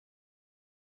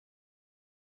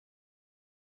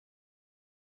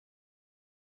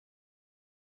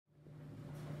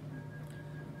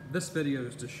This video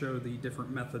is to show the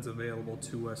different methods available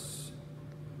to us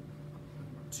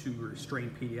to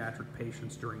restrain pediatric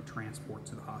patients during transport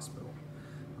to the hospital.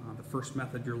 The first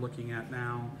method you're looking at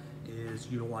now is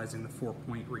utilizing the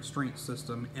 4-point restraint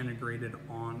system integrated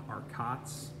on our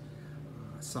cots.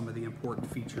 Some of the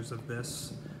important features of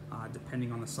this,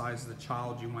 depending on the size of the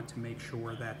child, you want to make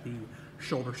sure that the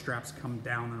shoulder straps come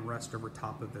down and rest over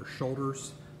top of their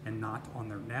shoulders and not on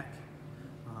their neck,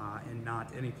 and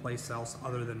not any place else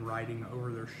other than riding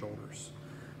over their shoulders.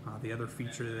 The other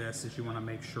feature of this is you want to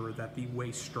make sure that the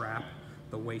waist strap,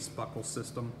 the waist buckle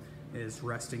system, is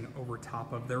resting over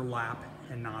top of their lap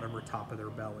and not over top of their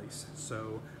bellies.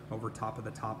 So over top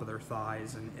of their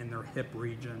thighs and in their hip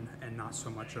region, and not so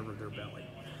much over their belly.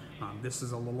 This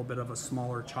is a little bit of a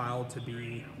smaller child to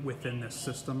be within this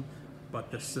system,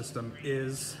 but this system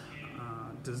is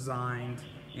designed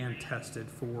and tested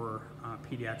for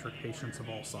pediatric patients of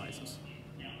all sizes.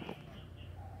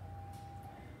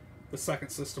 The second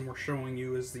system we're showing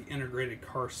you is the integrated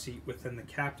car seat within the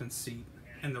captain's seat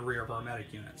in the rear of our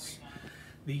medic units.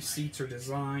 These seats are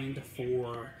designed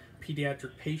for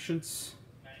pediatric patients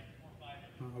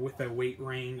with a weight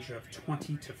range of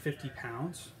 20 to 50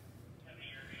 pounds.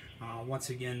 Once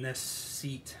again, this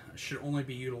seat should only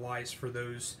be utilized for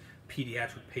those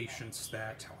pediatric patients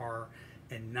that are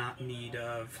in not need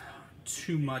of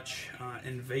too much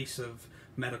invasive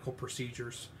medical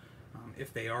procedures.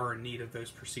 If they are in need of those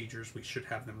procedures, we should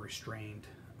have them restrained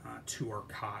to our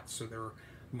cot so they're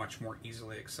much more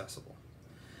easily accessible.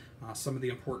 Some of the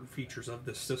important features of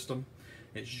this system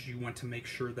is you want to make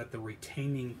sure that the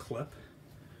retaining clip,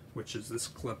 which is this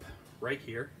clip right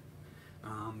here,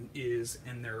 is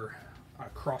in their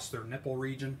across their nipple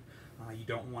region. You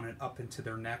don't want it up into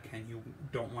their neck, and you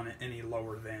don't want it any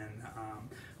lower than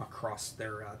across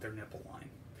their nipple line.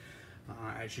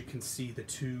 As you can see, the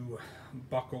two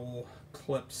buckle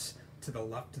clips to the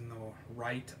left and the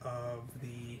right of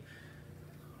the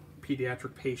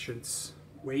pediatric patient's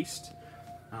waist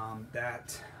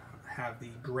that have the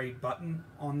gray button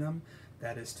on them,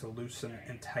 that is to loosen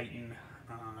and tighten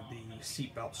the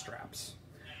seatbelt straps.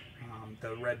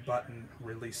 The red button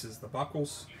releases the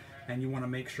buckles, and you want to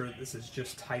make sure that this is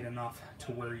just tight enough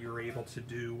to where you're able to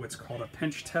do what's called a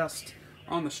pinch test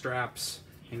on the straps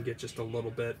and get just a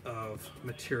little bit of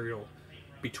material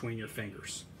between your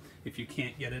fingers. If you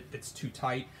can't get it, it's too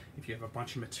tight. If you have a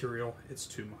bunch of material, it's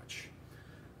too much.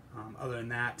 Other than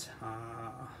that,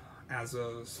 as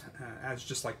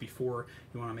just like before,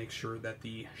 you want to make sure that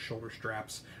the shoulder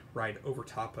straps ride over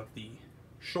top of the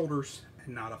shoulders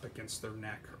and not up against their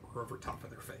neck or over top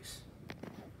of their face.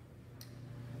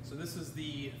 So this is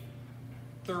the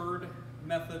third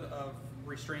method of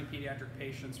restraining pediatric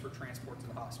patients for transport to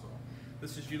the hospital.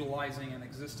 This is utilizing an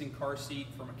existing car seat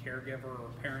from a caregiver or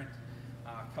parent.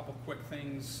 A couple quick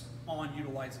things on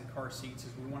utilizing car seats is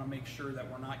we want to make sure that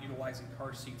we're not utilizing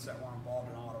car seats that were involved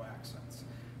in auto accidents.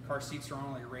 Car seats are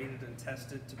only rated and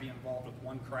tested to be involved with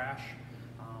one crash.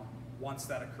 Once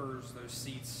that occurs, those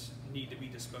seats need to be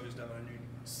disposed of and a new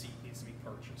seat needs to be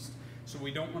purchased. So we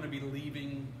don't want to be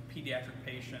leaving pediatric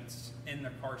patients in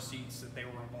the car seats that they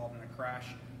were involved in a crash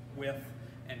with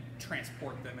and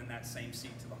transport them in that same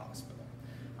seat to the hospital.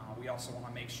 We also want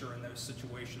to make sure in those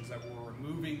situations that we're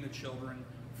removing the children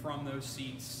from those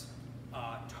seats,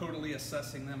 totally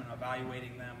assessing them and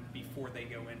evaluating them before they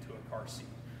go into a car seat.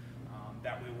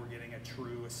 That way we're getting a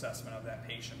true assessment of that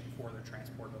patient before they're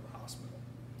transported to the hospital.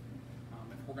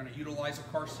 If we're going to utilize a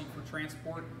car seat for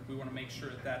transport, we want to make sure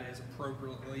that that is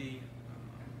appropriately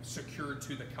secured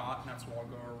to the cot, and that's what I'll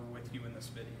go over with you in this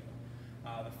video.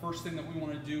 The first thing that we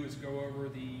want to do is go over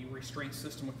the restraint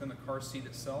system within the car seat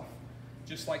itself.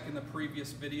 Just like in the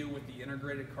previous video with the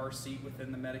integrated car seat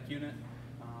within the medic unit,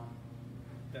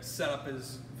 the setup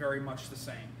is very much the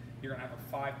same. You're going to have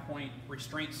a 5-point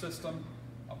restraint system,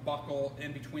 a buckle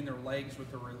in between their legs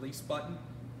with a release button,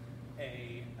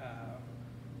 a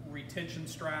retention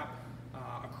strap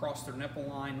across their nipple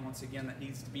line. Once again, that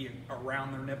needs to be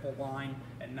around their nipple line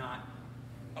and not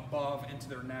above into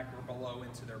their neck or below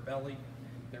into their belly.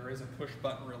 There is a push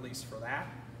button release for that.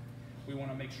 We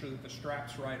want to make sure that the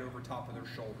straps ride over top of their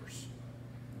shoulders.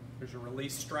 There's a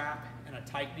release strap and a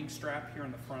tightening strap here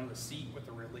in the front of the seat with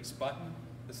a release button.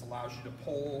 This allows you to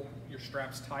pull your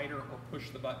straps tighter or push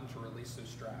the button to release those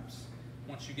straps.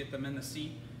 Once you get them in the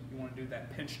seat, you want to do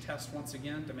that pinch test once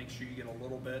again to make sure you get a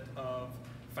little bit of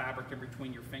fabric in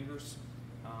between your fingers.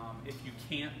 If you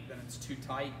can't, then it's too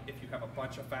tight. If you have a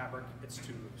bunch of fabric, it's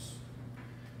too loose.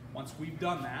 Once we've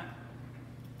done that,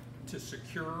 to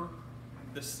secure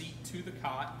the seat to the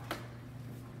cot,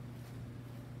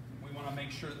 we want to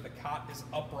make sure that the cot is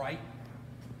upright.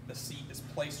 The seat is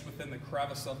placed within the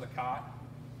crevice of the cot,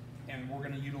 and we're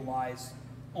going to utilize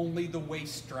only the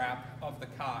waist strap of the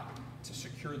cot to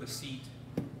secure the seat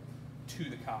to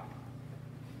the cot.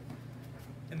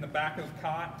 In the back of the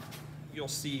cot, you'll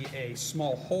see a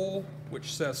small hole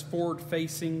which says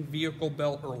forward-facing vehicle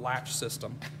belt or latch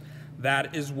system.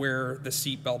 That is where the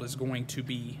seat belt is going to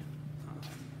be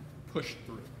pushed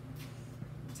through.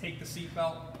 Take the seat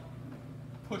belt,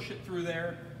 push it through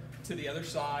there to the other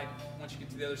side. Once you get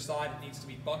to the other side, it needs to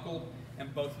be buckled,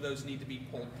 and both of those need to be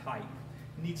pulled tight.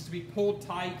 It needs to be pulled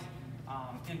tight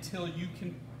until you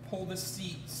can pull the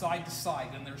seat side to side,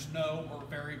 and there's no or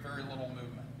very, very little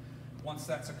movement. Once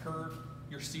that's occurred,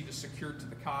 your seat is secured to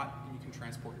the cot, and you can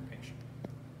transport your patient.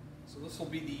 So this will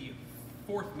be the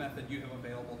fourth method you have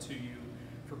available to you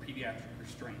for pediatric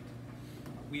restraint.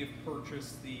 We have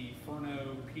purchased the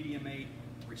Furno Pediatric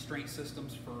Restraint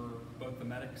systems for both the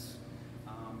medics.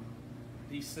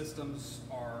 These systems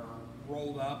are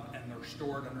rolled up and they're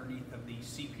stored underneath of the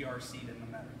CPR seat in the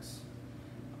medics.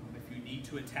 If you need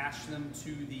to attach them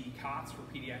to the cots for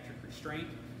pediatric restraint,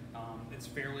 it's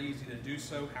fairly easy to do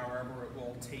so. However, it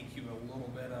will take you a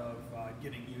little bit of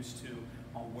getting used to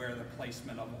on where the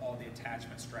placement of all the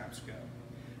attachment straps go.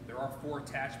 There are 4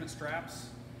 attachment straps.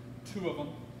 2 of them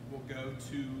will go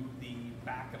to the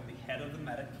back of the head of the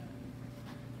medic.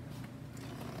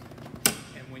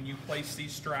 And when you place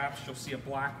these straps, you'll see a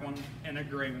black one and a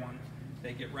gray one.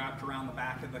 They get wrapped around the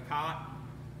back of the cot,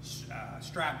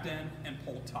 strapped in and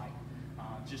pulled tight,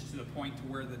 just to the point to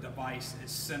where the device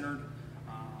is centered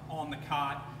on the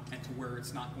cot and to where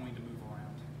it's not going to move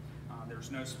around.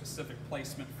 There's no specific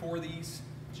placement for these,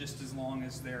 just as long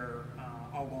as they're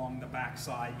along the back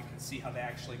side. You can see how they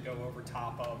actually go over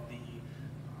top of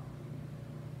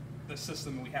the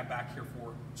system that we have back here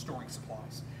for storing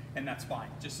supplies. And that's fine,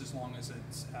 just as long as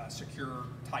it's secure,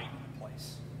 tight in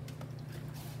place.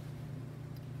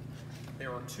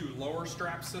 There are 2 lower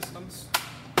strap systems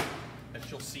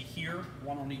that you'll see here,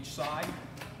 one on each side.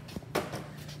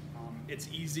 It's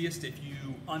easiest if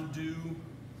you undo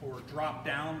or drop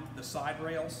down the side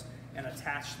rails and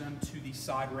attach them to the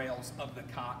side rails of the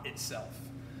cot itself.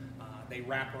 They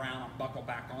wrap around and buckle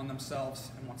back on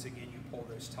themselves, and once again you pull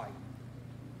those tight.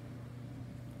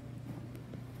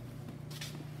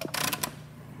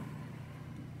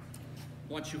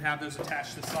 Once you have those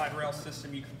attached to the side rail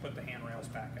system, you can put the handrails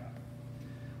back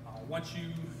up. Once you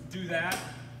do that,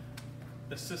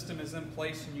 the system is in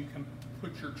place and you can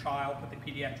put your child, put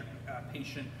the pediatric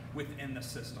patient within the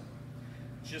system.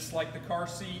 Just like the car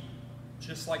seat,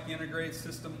 just like the integrated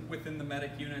system within the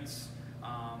medic units,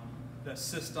 the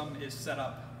system is set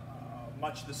up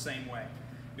much the same way.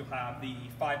 You'll have the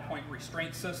 5-point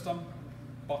restraint system,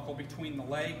 buckle between the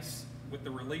legs with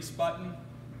the release button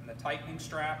and the tightening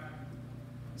strap,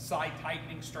 side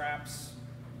tightening straps,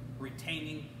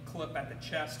 retaining clip at the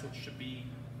chest, which should be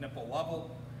nipple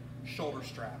level, shoulder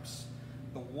straps.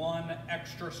 The one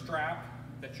extra strap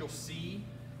that you'll see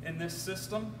in this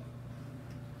system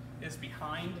is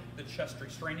behind the chest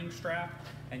restraining strap,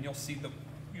 and you'll see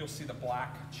the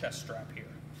black chest strap here.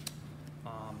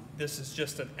 This is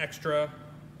just an extra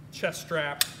chest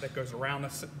strap that goes around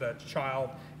the child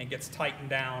and gets tightened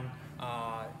down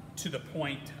to the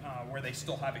point where they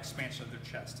still have expansion of their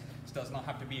chest. This does not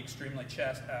have to be extremely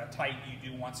tight.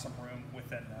 You do want some room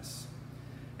within this.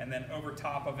 And then over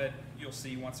top of it, you'll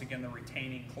see once again the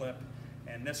retaining clip.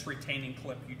 And this retaining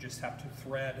clip, you just have to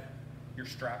thread your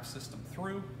strap system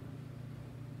through,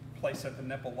 place at the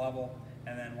nipple level,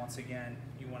 and then once again,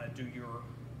 you want to do your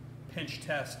pinch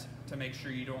test to make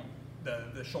sure you don't,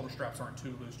 the shoulder straps aren't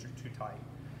too loose or too tight.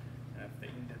 And if they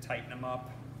need to tighten them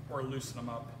up or loosen them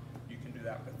up, you can do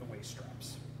that with the waist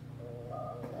straps.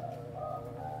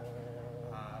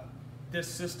 This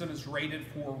system is rated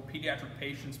for pediatric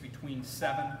patients between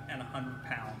 7 and 100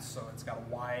 pounds, so it's got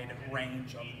a wide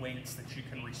range of weights that you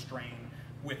can restrain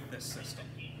with this system.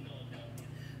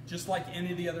 Just like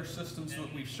any of the other systems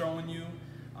that we've shown you,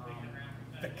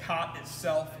 the cot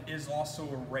itself is also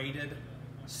a rated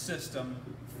system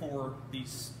for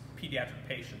these pediatric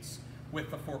patients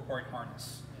with the 4-point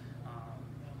harness.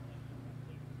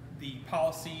 The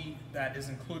policy that is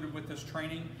included with this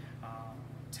training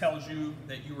tells you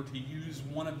that you were to use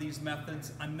one of these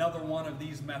methods. Another one of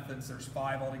these methods, there's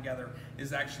 5 altogether,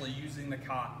 is actually using the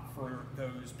cot for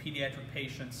those pediatric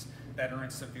patients that are in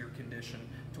severe condition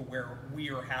to where we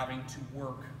are having to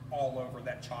work all over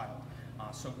that child.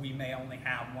 So we may only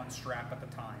have one strap at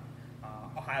the time.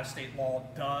 Ohio State law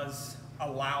does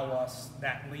allow us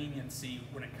that leniency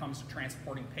when it comes to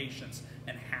transporting patients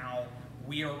and how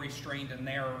we are restrained and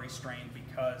they are restrained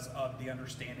because of the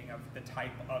understanding of the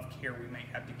type of care we may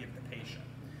have to give the patient.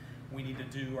 We need to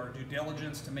do our due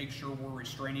diligence to make sure we're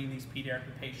restraining these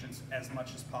pediatric patients as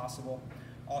much as possible.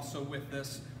 Also with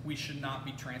this, we should not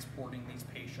be transporting these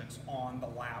patients on the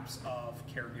laps of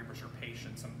caregivers or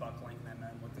patients and buckling them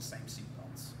in with the same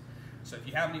seatbelts. So if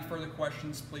you have any further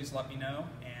questions, please let me know,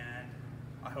 and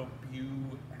I hope you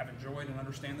have enjoyed and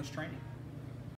understand this training.